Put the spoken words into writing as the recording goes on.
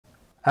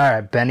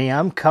Alright, Benny,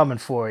 I'm coming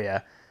for you.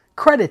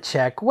 Credit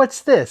check? What's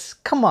this?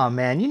 Come on,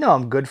 man. You know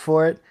I'm good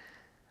for it.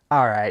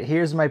 Alright,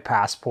 here's my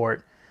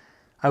passport.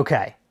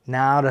 Okay,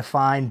 now to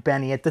find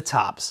Benny at the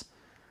tops.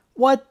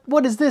 What?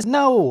 What is this?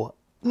 No!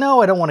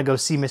 No, I don't want to go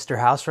see Mr.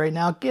 House right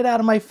now. Get out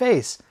of my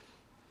face.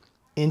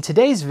 In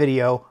today's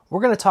video,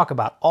 we're going to talk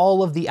about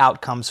all of the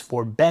outcomes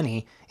for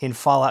Benny in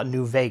Fallout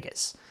New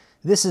Vegas.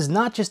 This is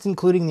not just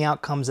including the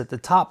outcomes at the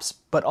tops,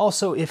 but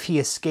also if he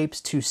escapes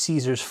to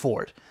Caesar's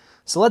Fort.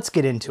 So let's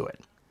get into it.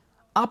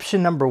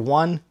 Option number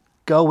 1,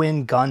 go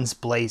in guns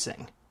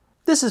blazing.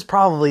 This is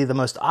probably the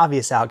most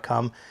obvious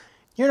outcome.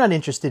 You're not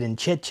interested in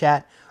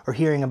chit-chat or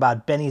hearing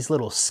about Benny's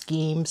little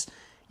schemes.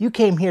 You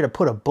came here to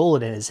put a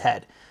bullet in his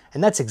head,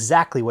 and that's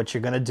exactly what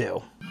you're gonna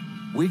do.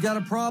 We got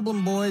a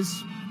problem,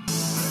 boys.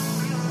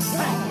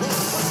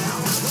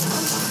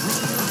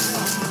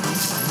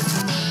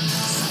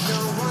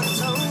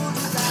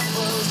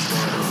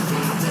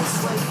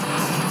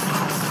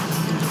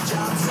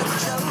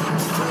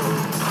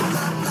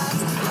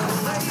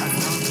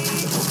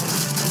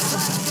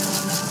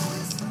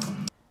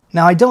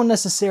 Now, I don't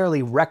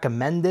necessarily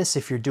recommend this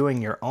if you're doing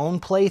your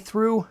own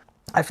playthrough.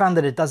 I found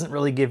that it doesn't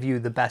really give you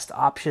the best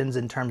options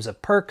in terms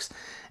of perks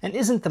and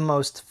isn't the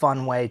most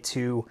fun way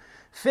to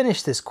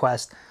finish this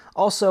quest.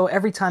 Also,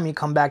 every time you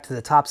come back to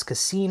the Tops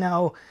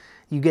Casino,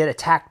 you get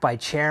attacked by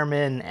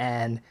chairmen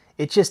and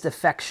it just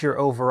affects your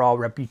overall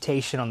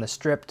reputation on the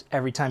strip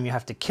every time you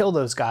have to kill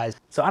those guys.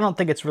 So I don't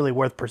think it's really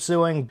worth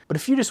pursuing. But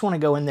if you just want to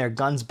go in there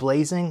guns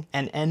blazing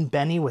and end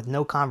Benny with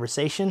no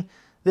conversation,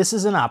 this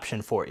is an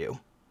option for you.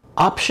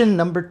 Option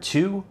number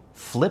 2,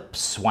 flip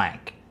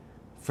Swank.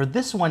 For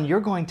this one, you're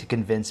going to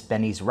convince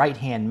Benny's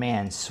right-hand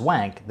man,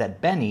 Swank,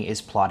 that Benny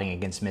is plotting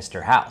against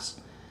Mr.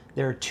 House.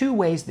 There are 2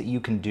 ways that you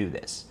can do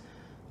this.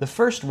 The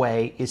first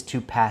way is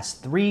to pass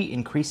 3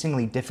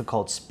 increasingly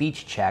difficult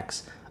speech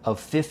checks of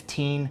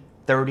 15,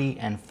 30,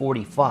 and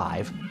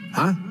 45.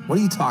 Huh? What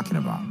are you talking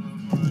about?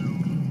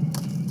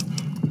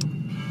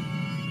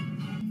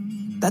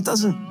 That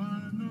doesn't...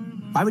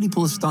 Why would he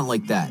pull a stunt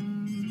like that?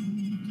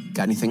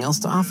 Got anything else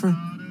to offer?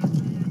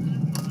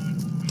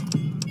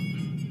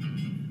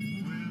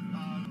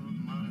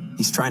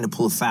 He's trying to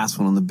pull a fast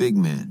one on the big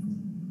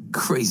man.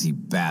 Crazy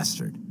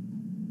bastard.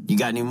 You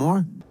got any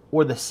more?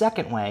 Or the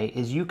second way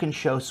is you can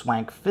show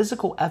Swank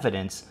physical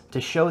evidence to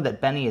show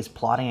that Benny is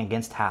plotting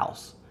against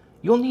House.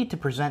 You'll need to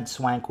present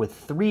Swank with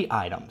 3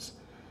 items.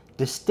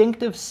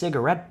 Distinctive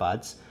cigarette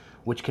butts,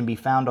 which can be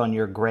found on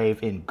your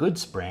grave in Good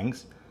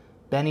Springs.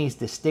 Benny's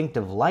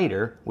distinctive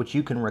lighter, which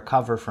you can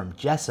recover from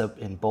Jessup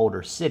in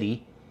Boulder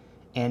City.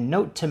 And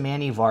Note to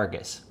Manny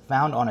Vargas,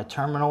 found on a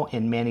terminal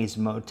in Manny's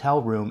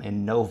motel room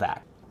in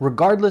Novak.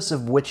 Regardless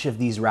of which of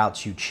these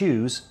routes you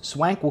choose,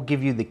 Swank will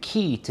give you the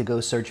key to go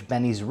search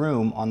Benny's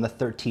room on the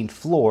 13th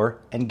floor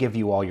and give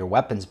you all your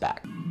weapons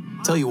back.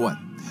 Tell you what,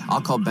 I'll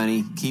call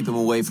Benny, keep him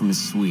away from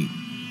his suite.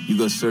 You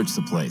go search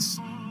the place.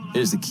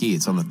 Here's the key,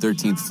 it's on the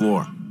 13th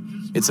floor.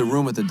 It's a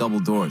room with the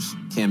double doors,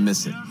 can't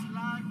miss it.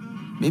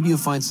 Maybe you'll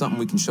find something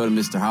we can show to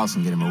Mr. House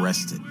and get him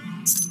arrested.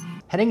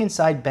 Heading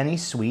inside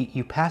Benny's suite,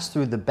 you pass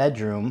through the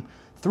bedroom,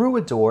 through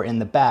a door in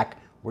the back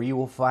where you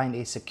will find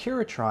a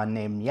Securitron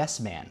named Yes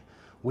Man,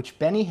 which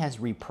Benny has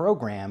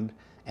reprogrammed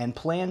and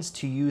plans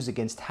to use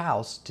against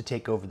House to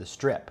take over the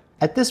strip.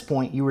 At this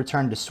point, you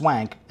return to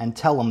Swank and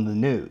tell him the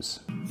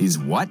news. He's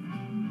what?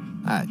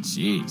 Ah,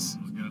 jeez.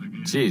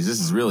 Jeez, this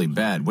is really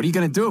bad. What are you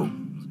gonna do?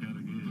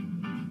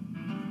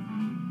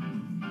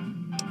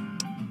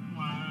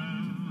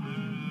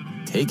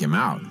 Take him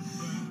out?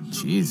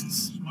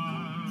 Jesus.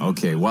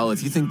 Okay, well,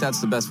 if you think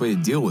that's the best way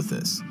to deal with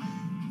this,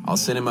 I'll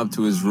send him up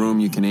to his room.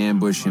 You can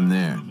ambush him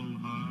there.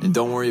 And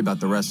don't worry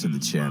about the rest of the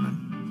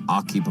chairman.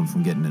 I'll keep him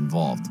from getting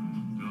involved.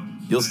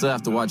 You'll still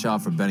have to watch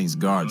out for Benny's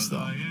guards,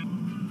 though.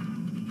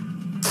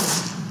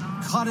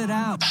 Cut it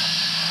out!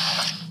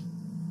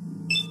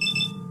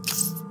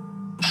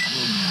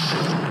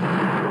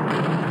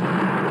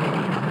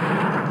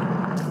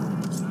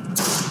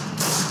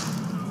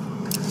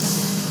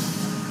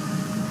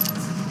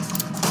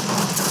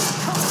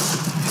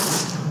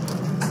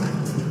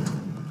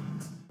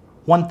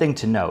 One thing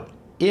to note,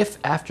 if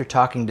after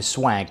talking to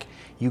Swank,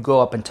 you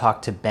go up and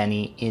talk to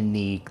Benny in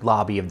the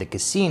lobby of the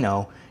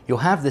casino, you'll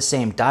have the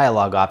same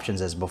dialogue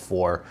options as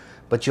before,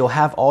 but you'll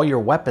have all your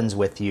weapons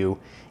with you,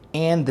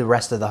 and the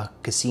rest of the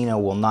casino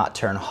will not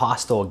turn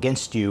hostile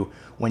against you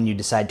when you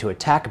decide to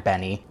attack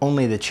Benny.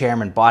 Only the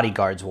chairman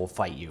bodyguards will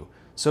fight you.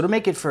 So to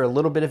make it for a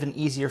little bit of an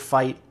easier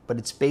fight, but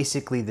it's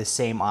basically the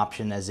same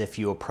option as if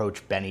you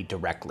approach Benny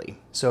directly.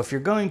 So if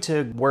you're going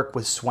to work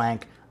with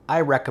Swank,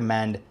 I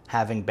recommend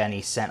having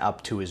Benny sent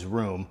up to his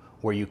room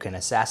where you can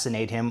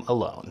assassinate him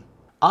alone.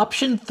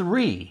 Option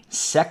 3,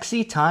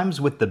 Sexy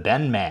Times with the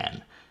Ben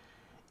Man.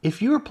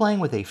 If you are playing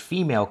with a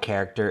female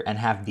character and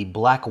have the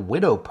Black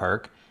Widow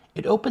perk,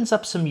 it opens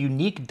up some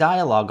unique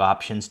dialogue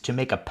options to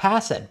make a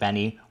pass at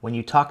Benny when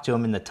you talk to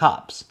him in the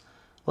Tops.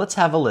 Let's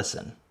have a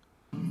listen.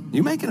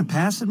 You making a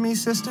pass at me,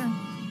 sister?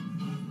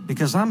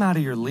 Because I'm out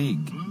of your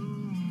league.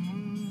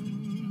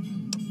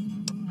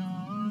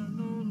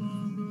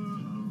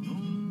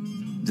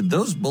 Did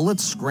those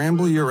bullets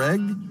scramble your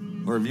egg?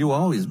 Or have you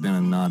always been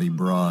a naughty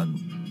broad?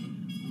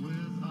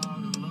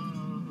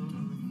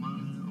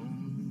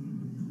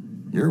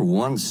 You're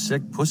one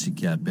sick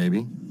pussycat,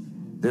 baby.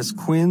 There's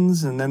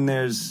Quinn's, and then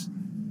there's...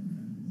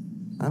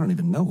 I don't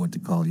even know what to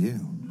call you.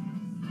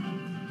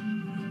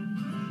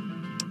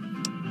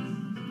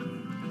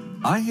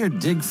 I hear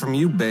dig from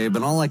you, babe,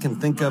 and all I can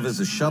think of is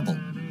a shovel.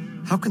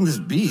 How can this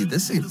be?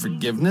 This ain't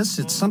forgiveness.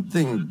 It's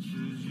something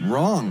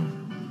wrong.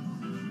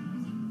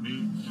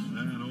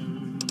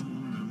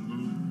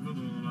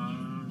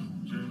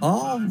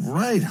 All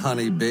right,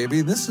 honey,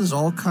 baby. This is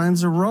all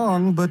kinds of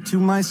wrong, but to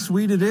my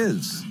suite it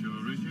is.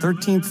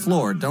 13th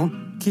floor.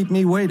 Don't keep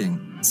me waiting.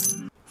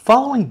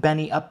 Following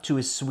Benny up to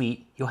his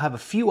suite, you'll have a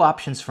few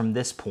options from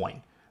this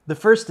point. The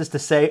first is to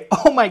say,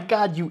 "Oh my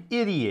God, you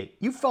idiot!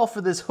 You fell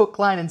for this hook,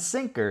 line, and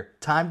sinker.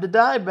 Time to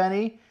die,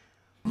 Benny."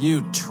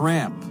 You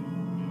tramp.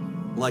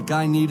 Like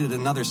I needed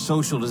another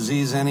social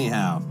disease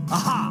anyhow.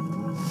 Aha!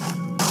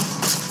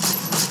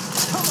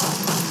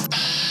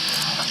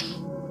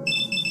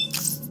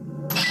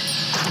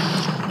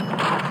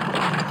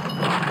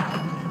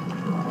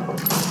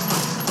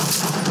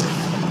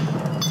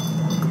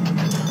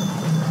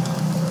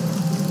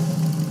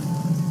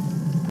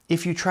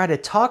 If you try to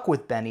talk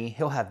with Benny,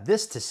 he'll have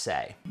this to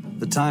say.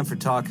 The time for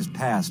talk is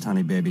past,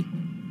 honey baby.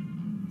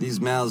 These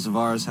mouths of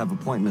ours have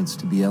appointments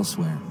to be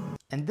elsewhere.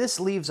 And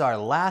this leaves our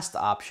last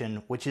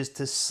option, which is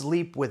to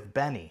sleep with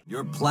Benny.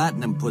 You're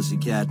platinum,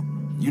 pussycat.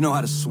 You know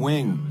how to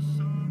swing.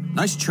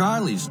 Nice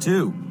Charlies,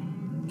 too.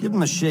 Give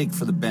him a shake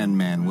for the Ben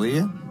man, will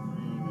you?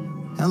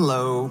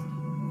 Hello.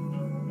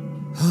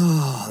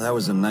 Oh, that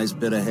was a nice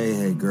bit of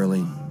hey-hey,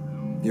 girlie.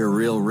 You're a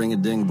real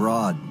ring-a-ding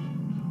broad.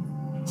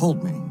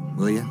 Hold me,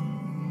 will you?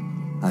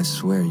 I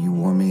swear you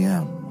wore me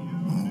out.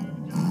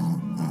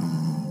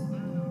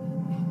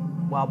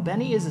 While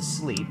Benny is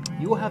asleep,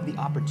 you will have the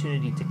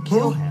opportunity to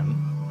kill him.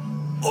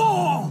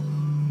 Oh!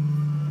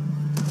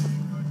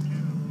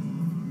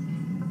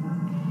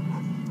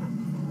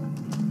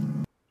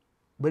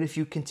 But if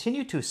you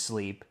continue to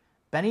sleep,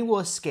 Benny will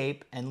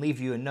escape and leave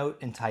you a note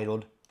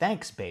entitled,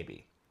 "Thanks,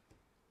 baby."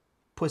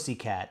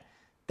 Pussycat,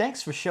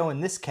 thanks for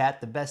showing this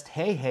cat the best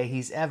hey-hey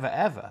he's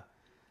ever.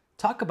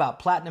 Talk about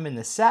platinum in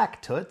the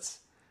sack, toots.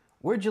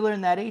 Where'd you learn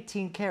that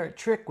 18-karat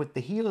trick with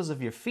the heels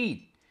of your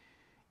feet?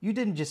 You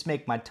didn't just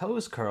make my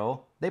toes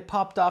curl, they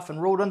popped off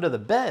and rolled under the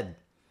bed.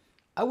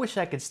 I wish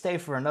I could stay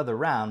for another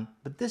round,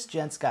 but this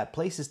gent's got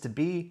places to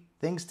be,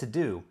 things to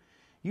do.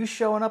 You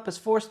showing up has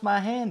forced my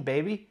hand,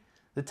 baby.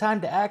 The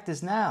time to act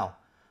is now.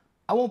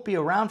 I won't be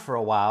around for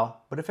a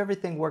while, but if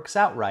everything works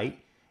out right,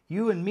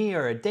 you and me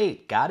are a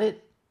date, got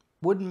it?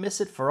 Wouldn't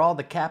miss it for all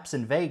the caps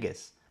in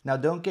Vegas. Now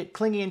don't get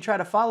clingy and try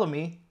to follow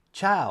me.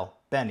 Ciao,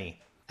 Benny.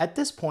 At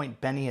this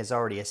point, Benny has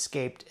already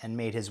escaped and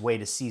made his way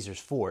to Caesar's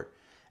Fort,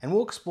 and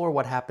we'll explore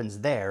what happens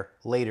there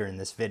later in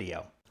this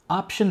video.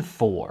 Option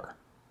 4.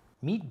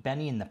 Meet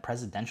Benny in the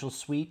presidential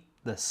suite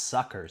the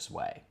sucker's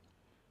way.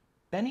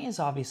 Benny is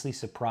obviously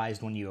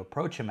surprised when you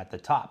approach him at the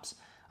tops.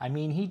 I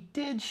mean, he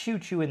did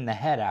shoot you in the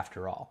head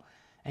after all,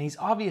 and he's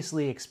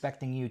obviously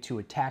expecting you to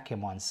attack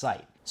him on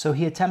sight. So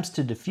he attempts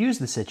to defuse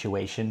the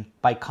situation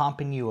by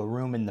comping you a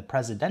room in the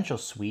presidential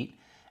suite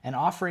and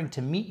offering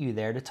to meet you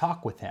there to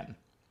talk with him.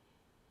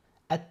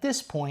 At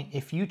this point,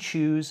 if you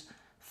choose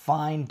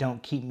 "Fine,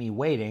 don't keep me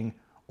waiting,"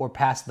 or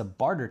pass the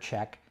barter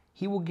check,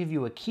 he will give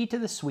you a key to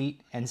the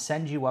suite and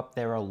send you up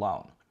there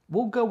alone.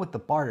 We'll go with the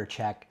barter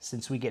check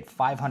since we get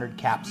 500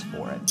 caps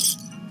for it.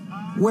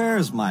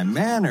 Where's my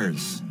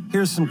manners?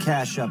 Here's some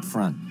cash up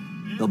front.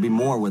 There'll be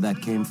more where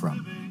that came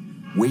from.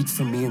 Wait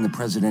for me in the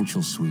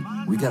presidential suite.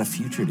 We got a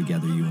future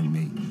together, you and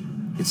me.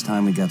 It's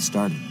time we got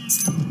started.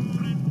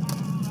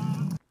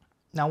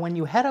 Now when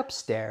you head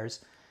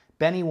upstairs,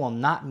 Benny will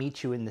not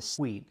meet you in the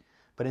suite,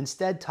 but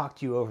instead talk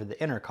to you over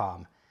the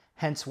intercom,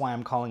 hence why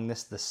I'm calling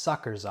this the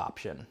sucker's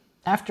option.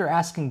 After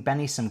asking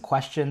Benny some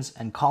questions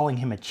and calling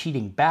him a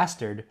cheating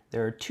bastard,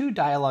 there are 2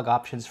 dialogue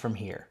options from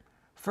here.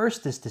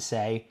 First is to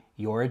say,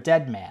 "You're a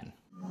dead man."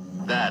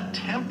 That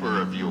temper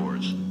of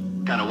yours.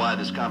 Kinda why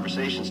this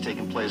conversation's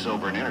taking place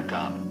over an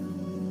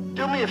intercom.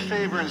 Do me a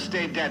favor and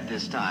stay dead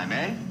this time,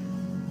 eh?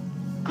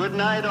 Good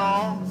night,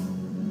 all.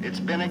 It's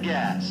been a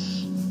gas.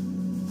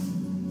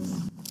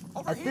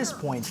 At this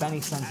point, Benny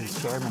sends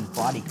his chairman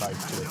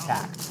bodyguards to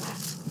attack.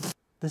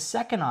 The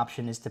second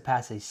option is to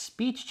pass a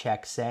speech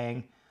check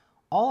saying,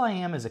 "All I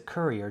am is a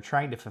courier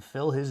trying to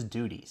fulfill his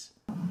duties."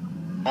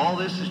 All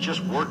this is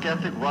just work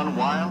ethic run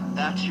wild?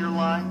 That's your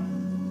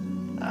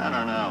line? I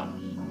don't know.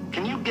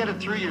 Can you get it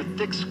through your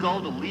thick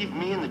skull to leave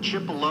me and the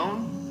chip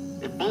alone?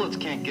 If bullets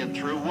can't get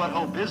through, what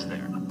hope is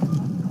there?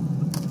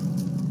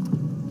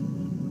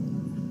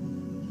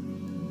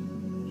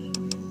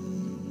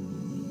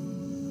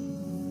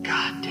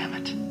 God damn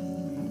it.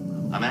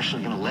 I'm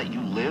actually gonna let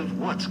you live?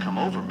 What's come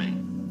over me?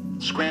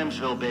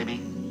 Scramsville, baby.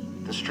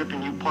 The strip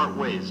and you part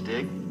ways,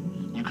 dig?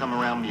 You come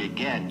around me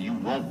again, you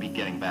won't be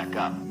getting back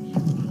up.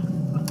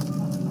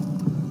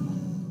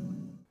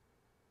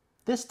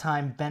 This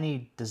time,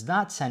 Benny does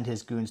not send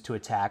his goons to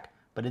attack,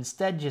 but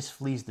instead just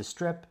flees the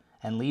strip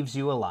and leaves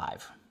you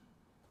alive.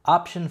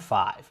 Option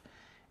 5.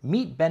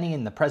 Meet Benny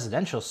in the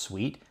presidential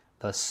suite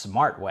the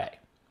smart way.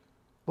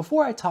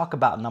 Before I talk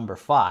about number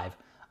 5,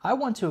 I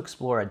want to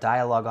explore a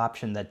dialogue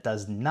option that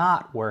does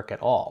not work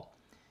at all.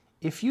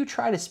 If you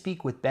try to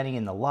speak with Benny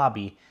in the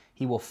lobby,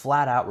 he will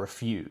flat out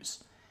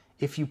refuse.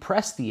 If you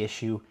press the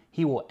issue,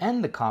 he will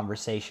end the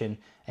conversation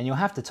and you'll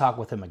have to talk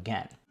with him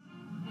again.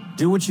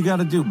 Do what you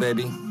gotta do,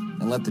 baby,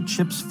 and let the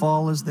chips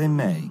fall as they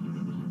may.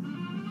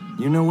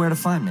 You know where to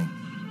find me.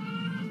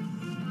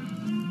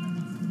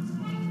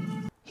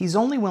 He's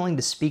only willing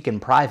to speak in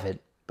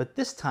private, but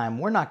this time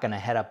we're not going to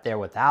head up there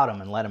without him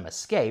and let him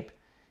escape.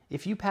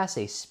 If you pass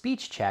a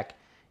speech check,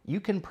 you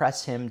can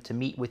press him to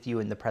meet with you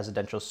in the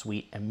presidential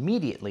suite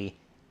immediately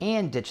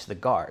and ditch the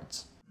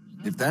guards.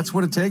 If that's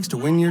what it takes to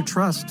win your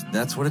trust,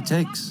 that's what it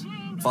takes.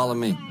 Follow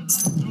me.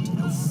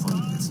 No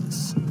fun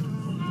business.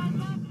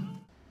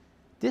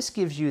 This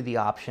gives you the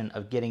option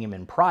of getting him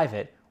in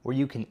private, where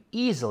you can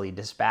easily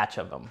dispatch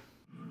of him.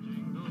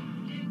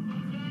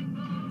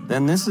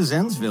 Then this is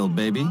Ensville,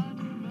 baby.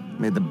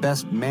 May the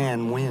best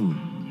man win.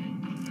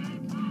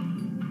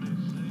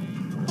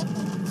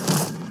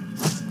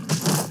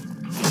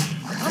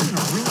 I'm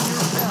gonna ring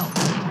your bell.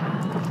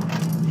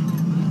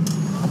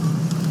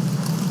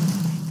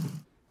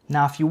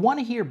 Now, if you want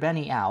to hear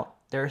Benny out,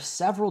 there are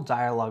several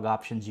dialogue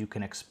options you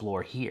can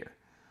explore here.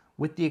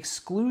 With the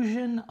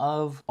exclusion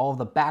of all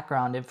the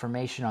background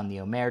information on the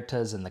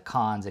omertas and the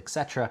cons,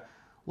 etc.,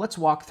 let's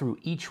walk through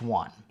each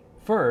one.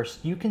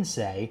 First, you can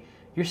say,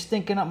 "You're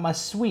stinking up my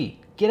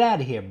suite. Get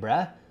out of here,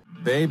 bruh."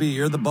 Baby,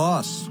 you're the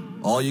boss.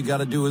 All you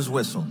gotta do is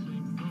whistle.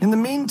 In the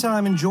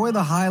meantime, enjoy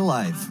the high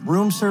life.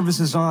 Room service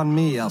is on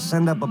me. I'll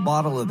send up a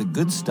bottle of the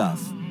good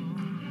stuff.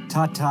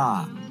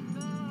 Ta-ta.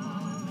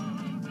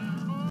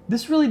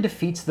 This really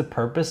defeats the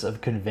purpose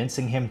of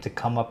convincing him to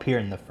come up here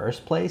in the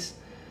first place.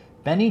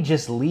 Benny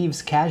just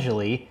leaves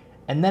casually,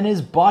 and then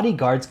his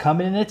bodyguards come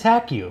in and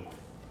attack you.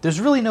 There's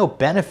really no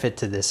benefit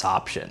to this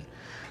option.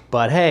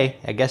 But hey,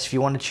 I guess if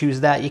you want to choose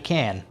that, you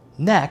can.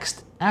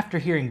 Next, after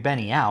hearing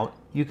Benny out,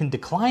 you can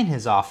decline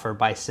his offer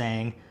by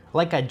saying,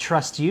 "Like I'd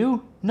trust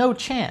you? No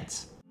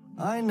chance."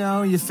 I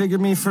know, you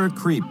figured me for a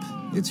creep.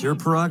 It's your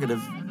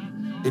prerogative.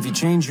 If you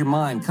change your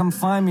mind, come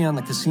find me on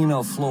the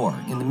casino floor.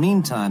 In the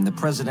meantime, the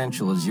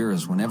presidential is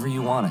yours whenever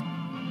you want it.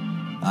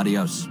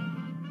 Adios.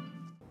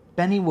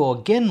 Benny will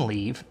again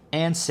leave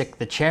and sick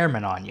the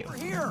chairman on you.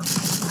 Here!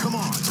 Come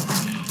on!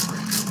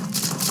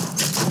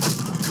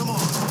 Come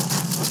on!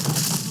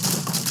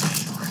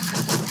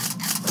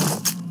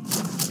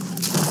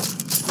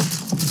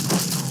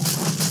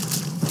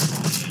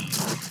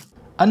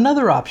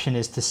 Another option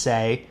is to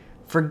say,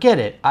 "Forget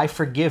it, I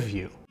forgive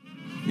you."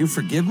 You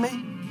forgive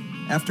me?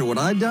 After what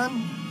I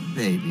done?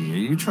 Baby, are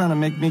you trying to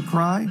make me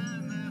cry?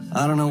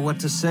 I don't know what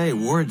to say.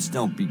 Words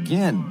don't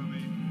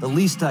begin. The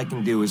least I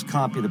can do is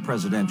copy the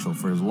presidential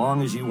for as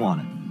long as you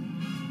want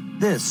it.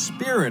 This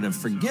spirit of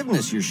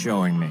forgiveness you're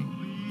showing me,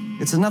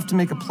 it's enough to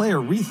make a player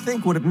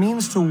rethink what it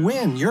means to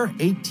win. You're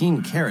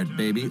 18 karat,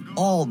 baby,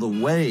 all the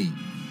way.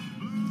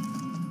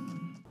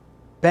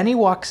 Benny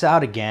walks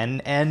out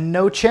again, and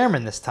no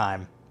chairman this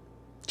time.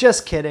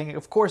 Just kidding,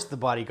 of course the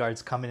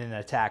bodyguards come in and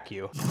attack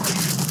you.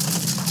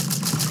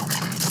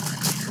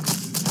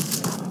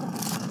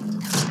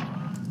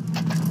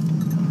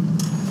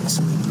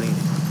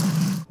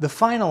 The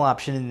final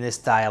option in this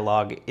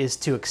dialogue is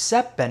to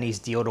accept Benny's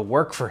deal to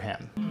work for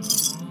him.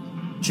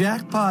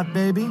 Jackpot,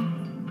 baby.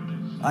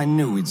 I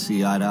knew we'd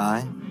see eye to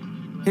eye.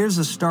 Here's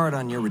a start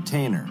on your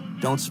retainer.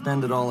 Don't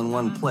spend it all in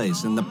one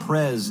place, and the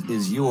prez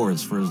is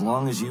yours for as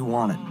long as you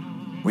want it.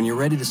 When you're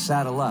ready to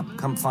saddle up,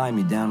 come find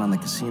me down on the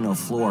casino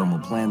floor and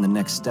we'll plan the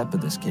next step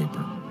of this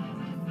caper.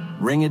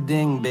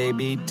 Ring-a-ding,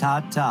 baby.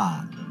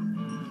 Ta-ta.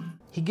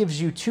 He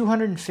gives you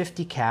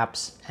 250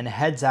 caps and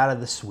heads out of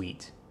the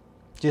suite.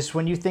 Just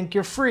when you think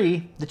you're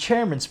free, the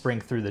chairmen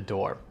spring through the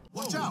door.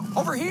 Watch out!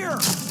 Over here!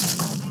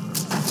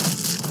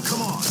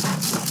 Come on!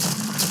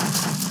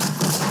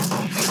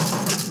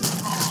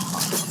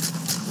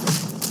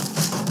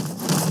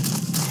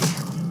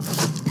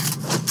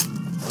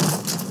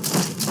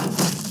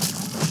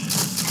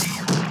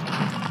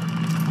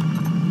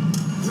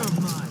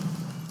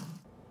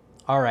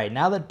 Alright,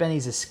 now that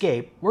Benny's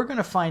escaped, we're going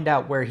to find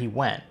out where he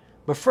went.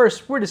 But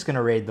first, we're just going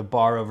to raid the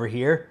bar over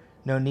here.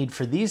 No need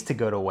for these to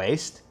go to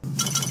waste.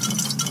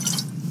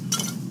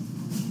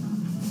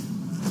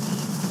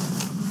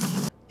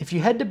 If you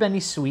head to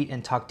Benny's suite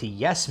and talk to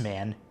Yes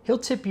Man, he'll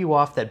tip you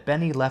off that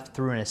Benny left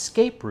through an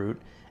escape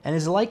route and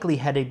is likely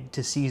headed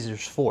to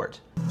Caesar's fort.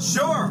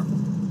 Sure,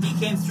 he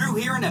came through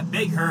here in a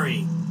big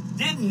hurry.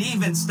 Didn't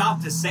even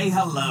stop to say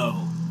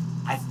hello.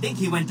 I think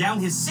he went down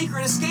his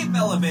secret escape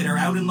elevator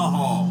out in the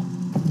hall.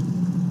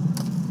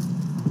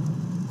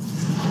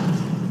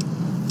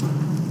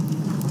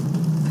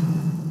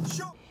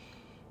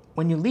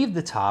 When you leave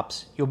the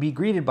Tops, you'll be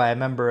greeted by a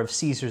member of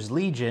Caesar's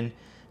Legion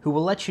who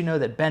will let you know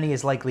that Benny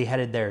is likely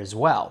headed there as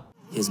well.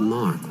 His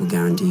mark will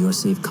guarantee your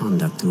safe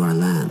conduct through our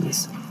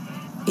lands.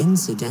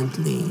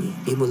 Incidentally,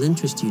 it will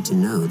interest you to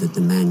know that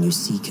the man you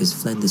seek has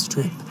fled the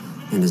Strip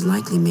and is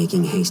likely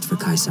making haste for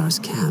Caesar's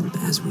camp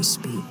as we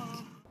speak.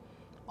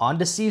 On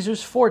to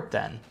Caesar's fort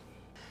then.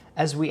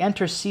 As we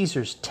enter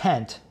Caesar's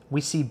tent,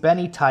 we see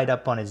Benny tied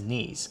up on his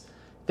knees.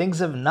 Things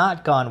have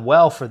not gone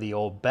well for the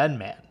old Ben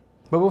man.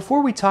 But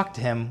before we talk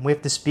to him, we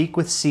have to speak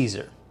with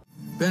Caesar.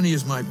 Benny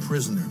is my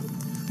prisoner.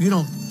 You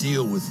don't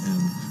deal with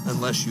him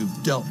unless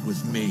you've dealt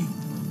with me.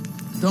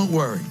 Don't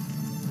worry.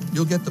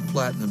 You'll get the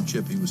platinum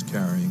chip he was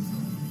carrying,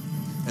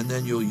 and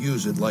then you'll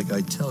use it like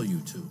I tell you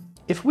to.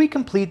 If we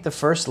complete the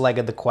first leg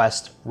of the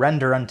quest,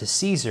 Render unto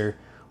Caesar,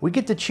 we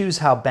get to choose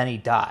how Benny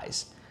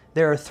dies.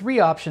 There are 3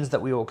 options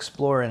that we will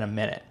explore in a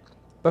minute.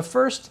 But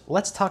first,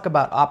 let's talk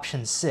about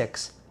option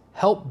 6,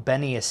 help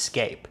Benny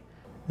escape.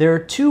 There are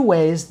 2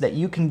 ways that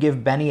you can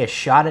give Benny a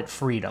shot at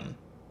freedom.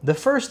 The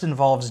first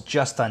involves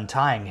just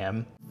untying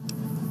him.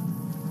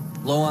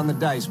 Low on the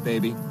dice,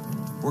 baby.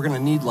 We're gonna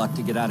need luck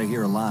to get out of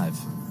here alive.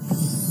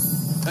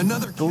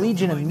 The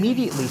Legion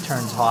immediately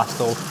turns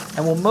hostile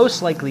and will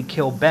most likely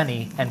kill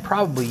Benny and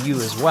probably you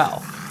as well.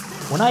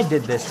 When I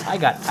did this, I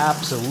got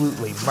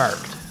absolutely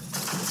murked.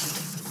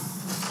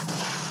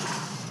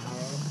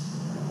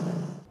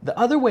 The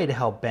other way to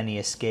help Benny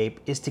escape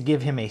is to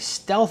give him a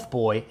stealth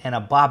boy and a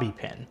bobby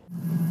pin.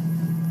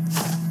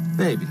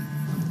 Baby,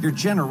 your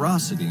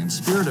generosity and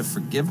spirit of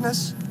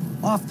forgiveness?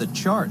 Off the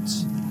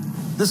charts.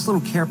 This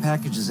little care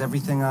package is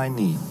everything I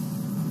need.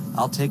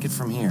 I'll take it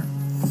from here.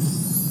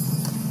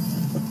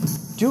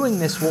 Doing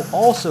this will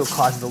also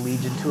cause the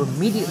Legion to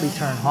immediately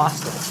turn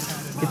hostile.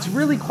 It's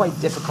really quite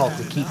difficult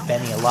to keep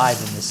Benny alive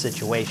in this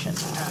situation,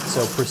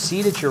 so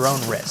proceed at your own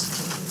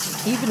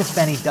risk. Even if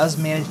Benny does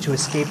manage to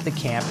escape the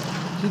camp,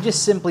 he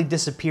just simply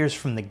disappears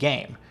from the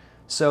game.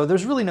 So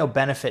there's really no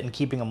benefit in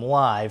keeping him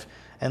alive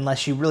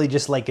unless you really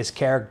just like his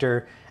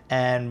character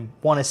and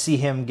want to see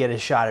him get a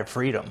shot at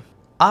freedom.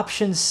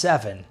 Option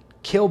 7,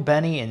 kill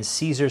Benny in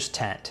Caesar's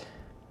tent.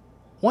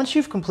 Once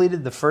you've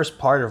completed the first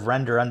part of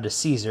Render unto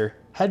Caesar,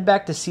 head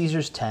back to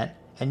Caesar's tent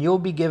and you'll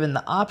be given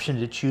the option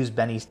to choose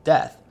Benny's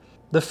death.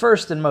 The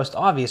first and most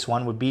obvious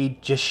one would be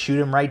just shoot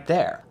him right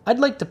there. I'd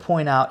like to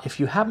point out if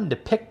you happen to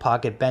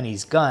pickpocket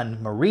Benny's gun,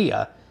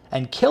 Maria,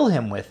 and kill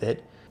him with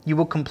it, you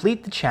will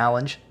complete the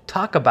challenge,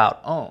 talk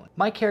about own.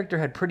 My character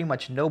had pretty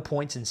much no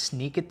points in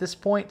sneak at this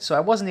point, so I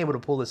wasn't able to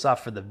pull this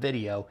off for the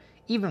video,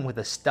 even with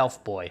a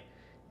stealth boy.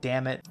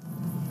 Damn it.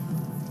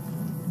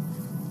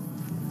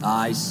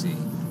 I see.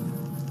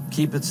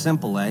 Keep it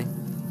simple, eh?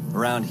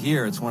 Around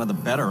here, it's one of the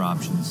better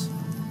options.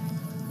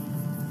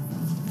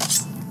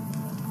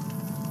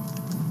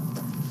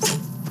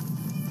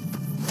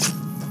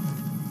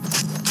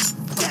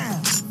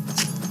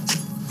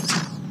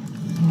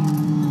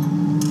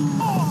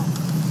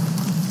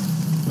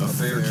 A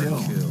fair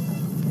kill.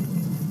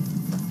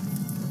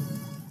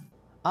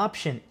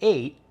 Option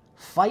 8,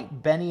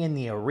 fight Benny in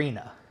the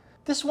arena.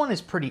 This one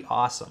is pretty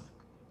awesome.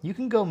 You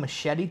can go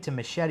machete to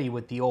machete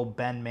with the old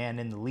Ben man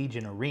in the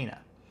Legion arena.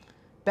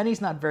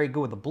 Benny's not very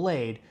good with a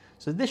blade,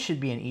 so this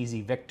should be an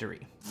easy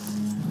victory.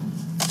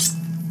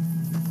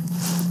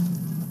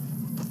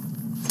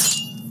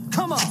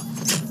 Come on!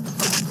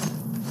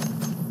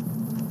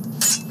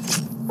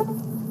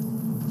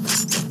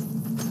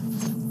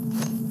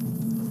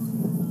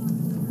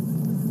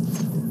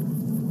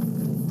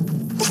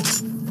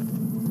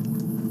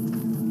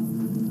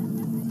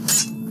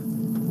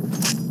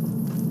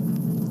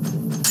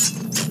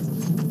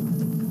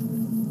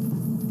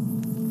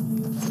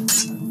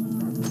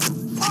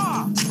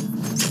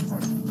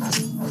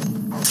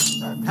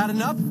 Had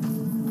enough?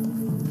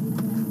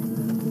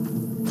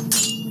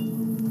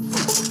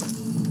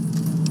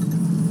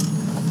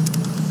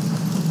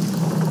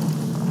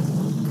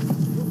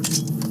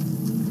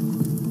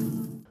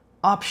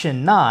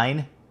 Option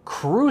 9,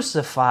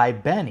 crucify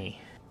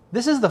Benny.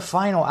 This is the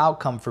final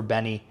outcome for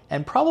Benny,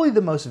 and probably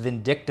the most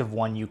vindictive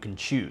one you can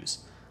choose.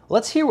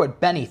 Let's hear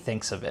what Benny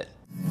thinks of it.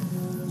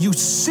 You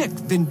sick,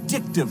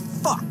 vindictive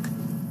fuck!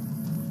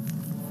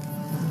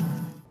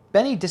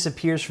 Benny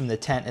disappears from the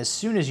tent as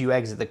soon as you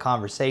exit the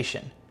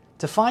conversation.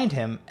 To find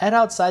him, head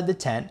outside the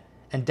tent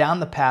and down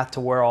the path to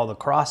where all the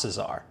crosses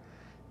are.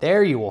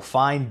 There you will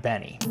find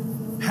Benny.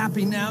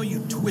 Happy now,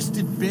 you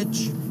twisted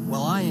bitch?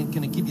 Well, I ain't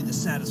gonna give you the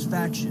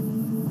satisfaction.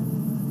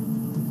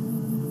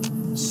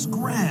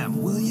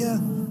 Scram, will ya?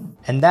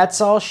 And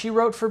that's all she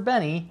wrote for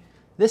Benny.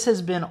 This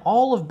has been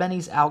all of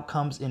Benny's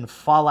outcomes in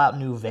Fallout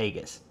New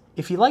Vegas.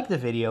 If you liked the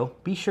video,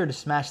 be sure to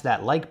smash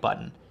that like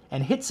button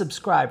and hit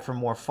subscribe for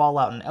more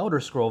Fallout and Elder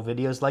Scroll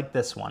videos like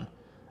this one.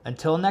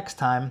 Until next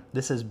time,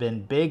 this has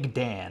been Big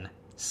Dan.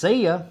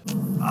 See ya!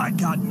 I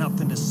got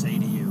nothing to say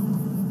to you.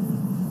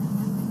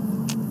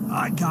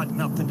 I got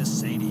nothing to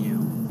say to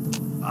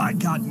you. I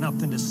got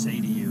nothing to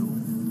say to you.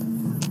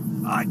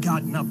 I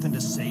got nothing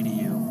to say to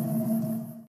you.